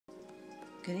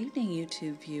Good evening,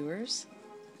 YouTube viewers.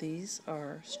 These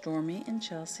are Stormy and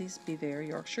Chelsea's Beaver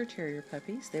Yorkshire Terrier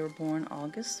puppies. They were born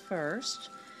August 1st.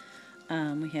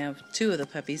 We have two of the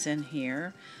puppies in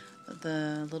here.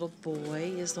 The little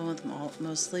boy is the one with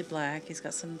mostly black. He's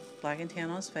got some black and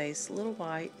tan on his face, a little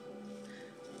white,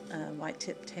 white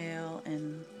tip tail,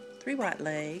 and 3 white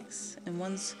legs, and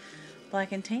one's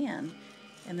black and tan.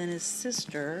 And then his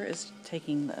sister is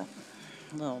taking the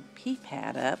little pee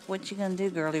pad up. What you gonna do,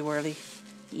 girly whirly?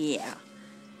 Yeah.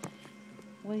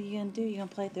 What are you gonna do? You're gonna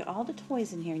play with all the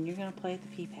toys in here, and you're gonna play with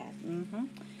the pee pad.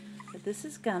 But this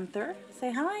is Gunther.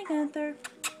 Say hi, Gunther.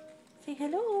 Say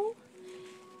hello.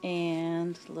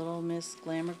 And little Miss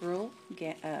Glamour girl,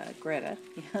 Greta.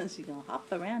 She's gonna hop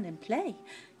around and play.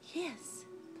 Yes.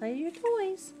 Play with your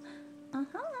toys. Got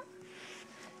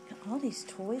all these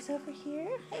toys over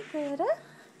here. Hey, Greta.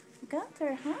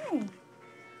 Gunther, hi. Let's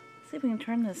see if we can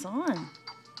turn this on.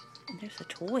 And there's a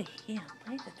toy. Yeah,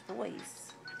 play the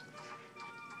toys.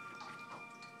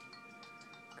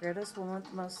 Greta's the one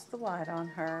with most of the white on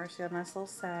her. She got a nice little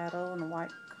saddle and a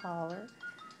white collar.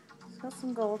 She's got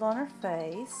some gold on her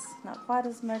face. Not quite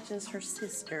as much as her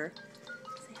sister.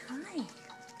 Say hi.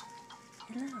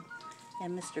 Hello.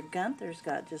 And Mr. Gunther's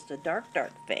got just a dark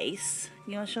face.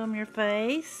 You want to show him your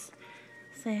face?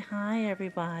 Say hi,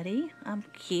 everybody. I'm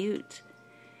cute.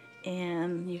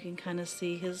 And you can kind of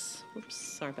see his, whoops,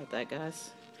 sorry about that,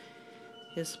 guys.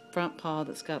 His front paw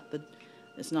that's got the,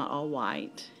 it's not all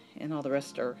white, and all the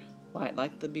rest are white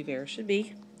like the Beaver should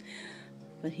be.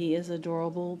 But he is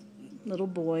adorable little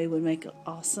boy, would make an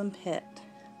awesome pet.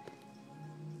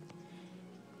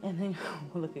 And then,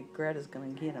 look at Greta's gonna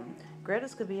get him.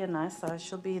 Greta's gonna be a nice size.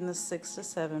 She'll be in the 6 to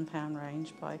 7 pound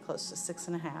range, probably close to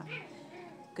 6.5.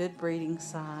 Good breeding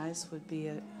size, would be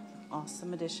an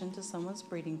awesome addition to someone's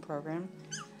breeding program.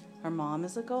 Her mom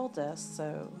is a gold dust,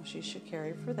 so she should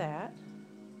carry for that.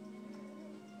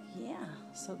 Yeah,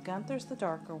 so Gunther's the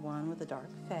darker one with a dark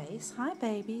face. Hi,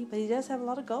 baby, but he does have a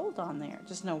lot of gold on there,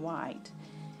 just no white.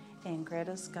 And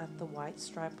Greta's got the white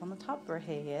stripe on the top of her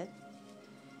head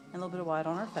and a little bit of white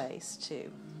on her face,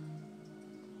 too.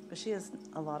 But she has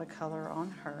a lot of color on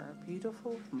her.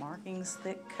 Beautiful markings,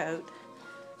 thick coat.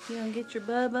 You gonna get your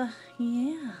Bubba?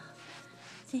 Yeah.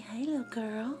 Say hey, little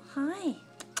girl. Hi.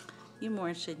 You're more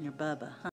interested in your Bubba, huh?